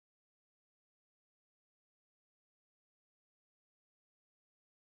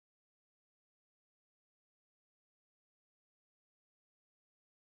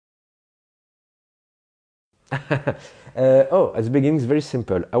Oh, at the beginning, it's very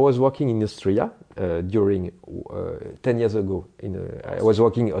simple. I was working in Austria during 10 years ago. I was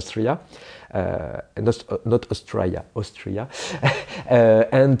working in Austria, not Australia, Austria,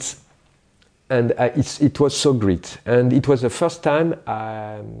 and it was so great. And it was the first time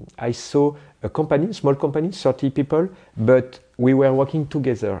I saw a company, small company, 30 people, but we were working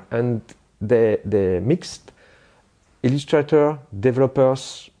together, and they mixed illustrator,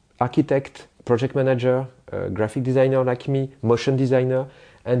 developers, architect, project manager, graphic designer like me, motion designer,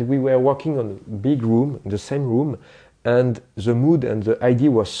 and we were working on a big room, in the same room, and the mood and the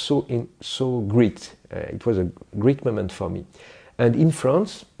idea was so great. It was a great moment for me. And in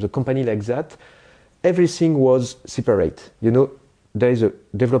France, the company like that, everything was separate. You know, there is a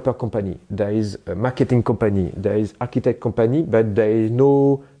developer company, there is a marketing company, there is architect company, but there is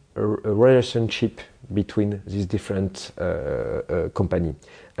no relationship between these different company.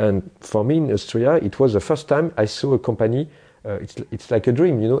 And for me in Austria, it was the first time I saw a company. It's like a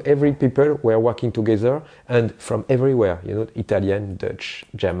dream, you know. Every people were working together and from everywhere, you know, Italian, Dutch,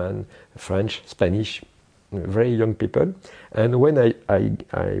 German, French, Spanish, very young people. And when I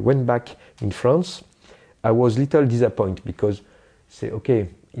went back in France, I was little disappointed because, say, okay,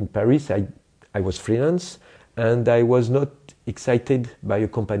 in Paris I was freelance and I was not excited by a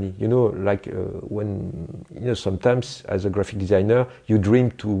company, you know, like when, you know, sometimes as a graphic designer you dream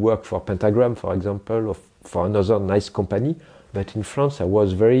to work for Pentagram, for example, or for another nice company. But in France I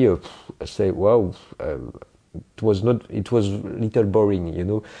was very say, wow, it was little boring, you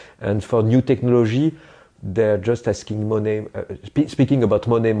know. And for new technology they're just asking money, speaking about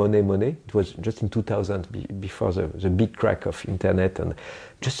money. It was just in 2000, before the big crack of internet, and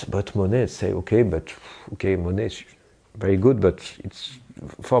just about money. Say, okay, money is very good, but it's,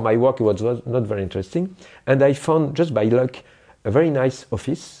 for my work, it was not very interesting. And I found, just by luck, a very nice a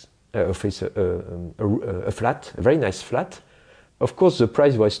flat, a very nice flat. Of course, the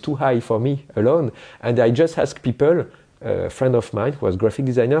price was too high for me alone, and I just asked people, a friend of mine who was graphic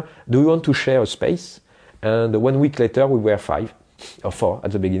designer, do you want to share a space? And 1 week later, we were 5 or 4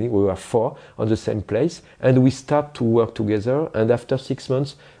 at the beginning. We were 4 on the same place, and we start to work together. And after 6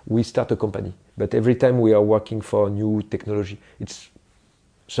 months, we start a company. But every time we are working for new technology, it's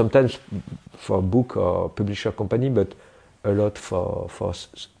sometimes for book or publisher company, but a lot for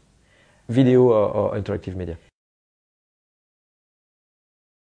video or interactive media.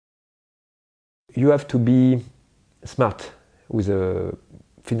 You have to be smart with a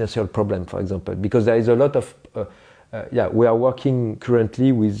financial problem, for example, because there is a lot of we are working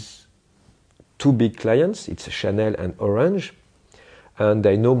currently with 2 big clients. It's Chanel and Orange, and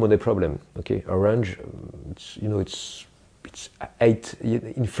they know money problem. Okay, Orange, it's 8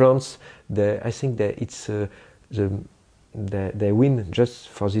 in France. I think that it's they win just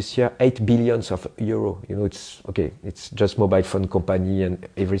for this year 8 billion euro. You know, it's okay. It's just mobile phone company and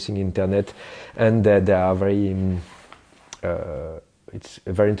everything internet, and they are very. It's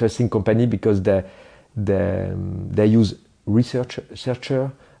a very interesting company because they use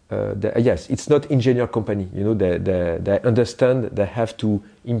researcher. Yes, it's not engineer company. You know, they understand they have to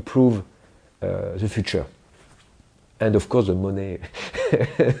improve the future, and of course the money.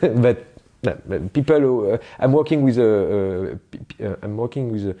 but people who, I'm working with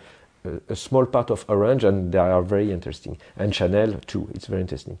a small part of Orange, and they are very interesting, and Chanel too. It's very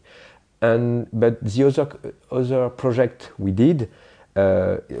interesting. But the other project we did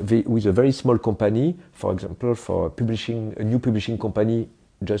with a very small company, for example, for a new publishing company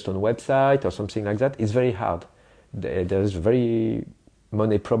just on a website or something like that, is very hard. There is very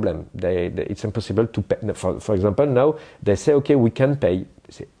money problem. It's impossible to pay. For example, now they say, okay, we can pay.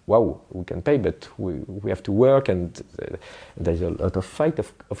 They say, wow, we can pay, but we have to work, and there's a lot of fight,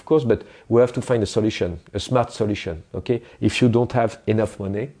 of course, but we have to find a solution, a smart solution. Okay, if you don't have enough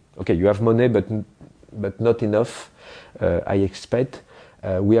money, okay, you have money, but not enough. I expect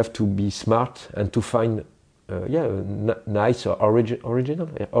we have to be smart and to find nice or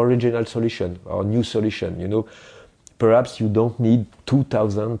original solution or new solution. You know, perhaps you don't need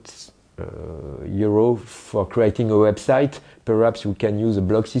 2,000 euro for creating a website. Perhaps you can use a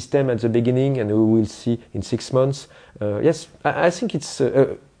blog system at the beginning, and we will see in 6 months. Yes, I think it's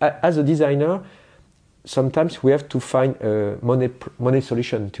as a designer. Sometimes we have to find a money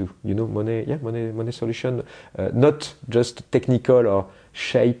solution too. You know, money solution, not just technical or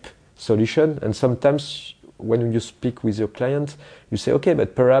shape solution. And sometimes when you speak with your client, you say, okay,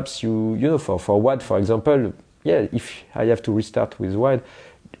 but perhaps you know, for WAD, for example, yeah, if I have to restart with WAD,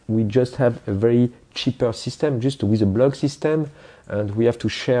 we just have a very cheaper system, just with a blog system, and we have to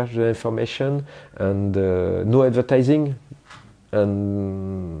share the information, and no advertising.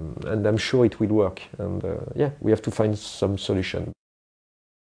 and I'm sure it will work. And yeah, we have to find some solution.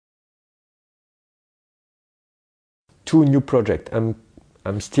 2 new projects.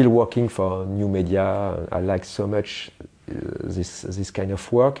 I'm still working for new media. I like so much this kind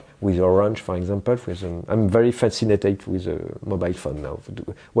of work with Orange, for example. I'm very fascinated with a mobile phone now.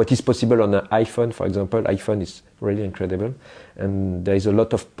 What is possible on an iPhone, for example, iPhone is really incredible, and there is a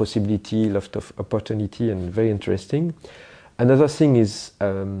lot of possibility, a lot of opportunity, and very interesting. Another thing is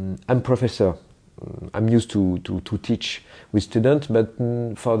I'm professor. I'm used to teach with students, but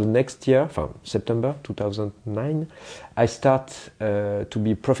for the next year, from September 2009, I start to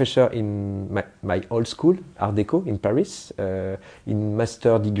be professor in my old school, Art Deco, in Paris, in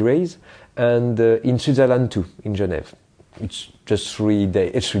master degrees, and in Switzerland too, in Geneva. It's just 3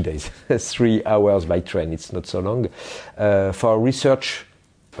 days, 3 hours by train. It's not so long. For research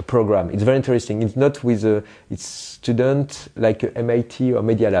program, it's very interesting. It's not with it's student like MIT or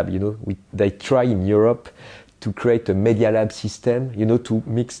Media Lab. You know, they try in Europe to create a Media Lab system. You know, to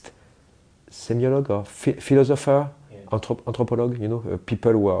mix semiologue or philosopher, anthropologue. You know,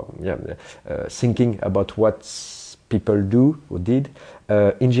 people who are thinking about what people do or did,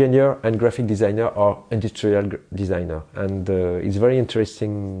 engineer and graphic designer or industrial designer, and it's very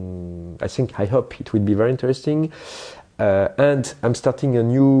interesting. I hope it will be very interesting. And I'm starting a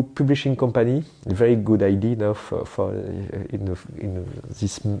new publishing company. A very good idea now for in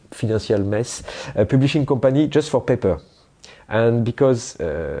this financial mess. A publishing company just for paper. And because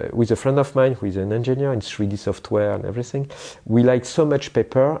with a friend of mine who is an engineer in 3D software and everything, we like so much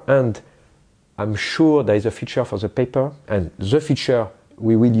paper, and I'm sure there is a future for the paper. And the future,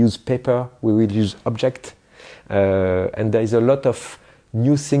 we will use paper, we will use object, and there is a lot of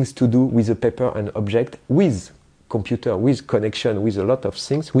new things to do with the paper and object, with computer, with connection, with a lot of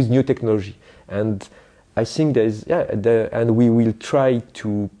things, with new technology. And I think there is, and we will try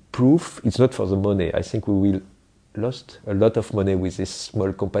to prove it's not for the money. I think we will lost a lot of money with this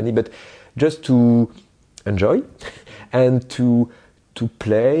small company, but just to enjoy and to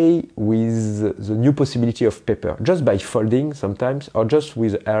play with the new possibility of paper, just by folding sometimes, or just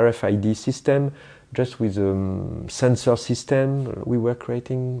with RFID system, just with a sensor system. We were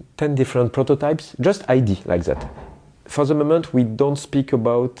creating 10 different prototypes, just ID like that. For the moment, we don't speak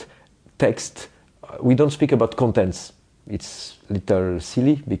about text, we don't speak about contents. It's a little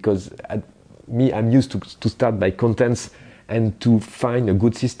silly because I'm used to start by contents and to find a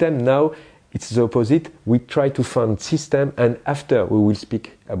good system. Now it's the opposite. We try to find system, and after we will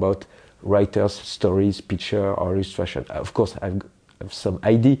speak about writers, stories, picture or illustration. Of course, I've some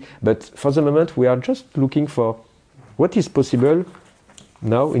idea, but for the moment we are just looking for what is possible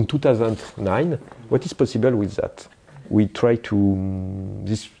now in 2009. What is possible with that? We try to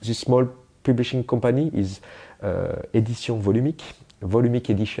this small publishing company is Édition volumique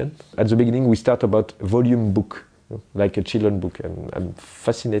edition. At the beginning we start about volume book, like a children book, and I'm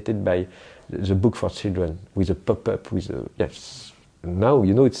fascinated by the book for children with a pop-up, with a yes. Now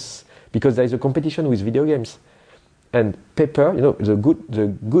you know it's because there is a competition with video games. And paper, you know, the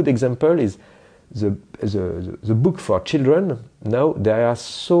good example is the book for children. Now they are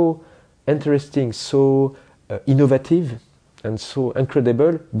so interesting, so innovative, and so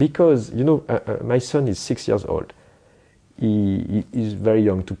incredible because you know my son is 6 years old. He is very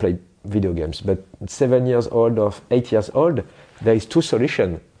young to play video games, but 7 years old or 8 years old, there is 2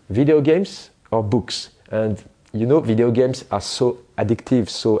 solutions: video games or books. And you know, video games are so addictive,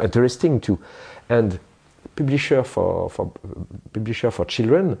 so interesting too, and publisher for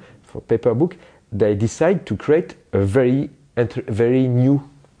children, for paper book, they decide to create a very new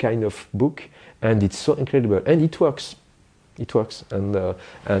kind of book, and it's so incredible, and it works. And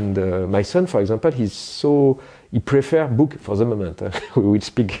my son, for example, he prefers book for the moment. We will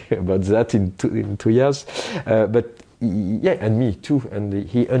speak about that in 2 years, but and me too, and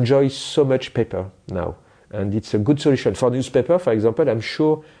he enjoys so much paper now, and it's a good solution for newspaper. For example, I'm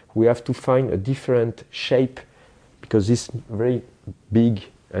sure we have to find a different shape, because this very big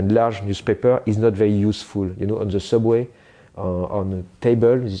and large newspaper is not very useful. You know, on the subway, on a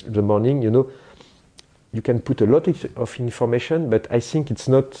table in the morning, you know, you can put a lot of information, but I think it's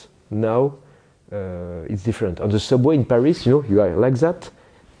not now, it's different. On the subway in Paris, you know, you are like that.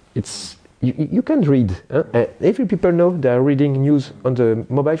 You can read. Every people know they are reading news on the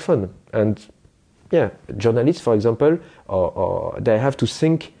mobile phone. And yeah, journalists, for example, or they have to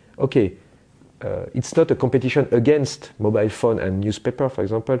think, okay, it's not a competition against mobile phone and newspaper, for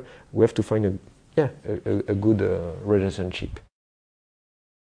example. We have to find a good relationship.